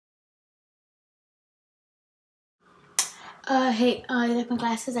Hey, you like my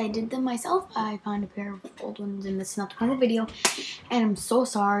glasses? I did them myself. I found a pair of old ones and that's not the point of the video. And I'm so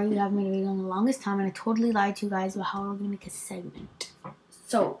sorry you haven't made a video in the longest time and I totally lied to you guys about how we're going to make a segment.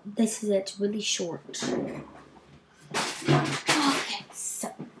 So, this is it. Really short. Okay, so,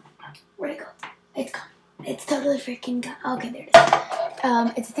 where'd it go? It's gone. It's totally freaking gone. Okay, there it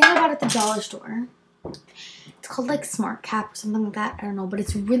is. It's a thing I got at the dollar store. It's called like Smart Cap or something like that. I don't know, but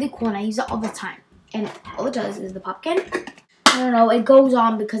it's really cool and I use it all the time. And all it does is the popkin. I don't know, it goes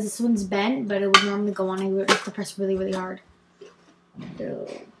on because this one's bent, but it would normally go on. I would have to press really, really hard.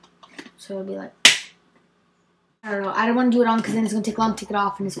 So it'll be like, I don't know. I don't want to do it on because then it's going to take long to take it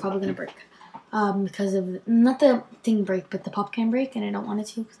off and it's probably going to break. Because of, not the thing break, but the popkin break. And I don't want it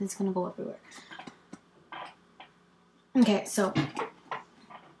to because it's going to go everywhere. Okay, so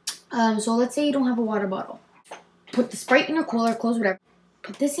let's say you don't have a water bottle. Put the Sprite in your cooler, close whatever.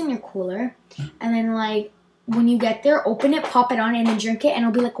 Put this in your cooler, and then like when you get there, open it, pop it on, and then drink it, and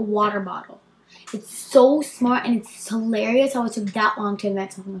it'll be like a water bottle. It's so smart, and it's hilarious how it took that long to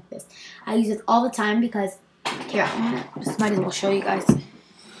invent something like this. I use it all the time because, here, I'm gonna just might as well show you guys.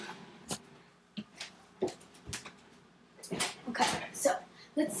 Okay, so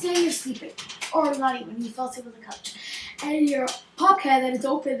let's say you're sleeping, or not even, you fell asleep on the couch, and your popkin that is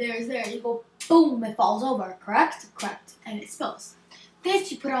open there is there. You go, boom, it falls over, correct? Correct, and it spills.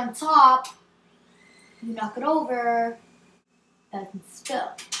 This you put on top, you knock it over, doesn't spill.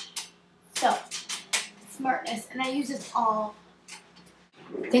 So, smartness, and I use this all.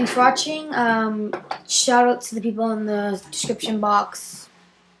 Thanks for watching. Shout out to the people in the description box.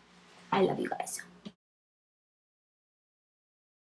 I love you guys.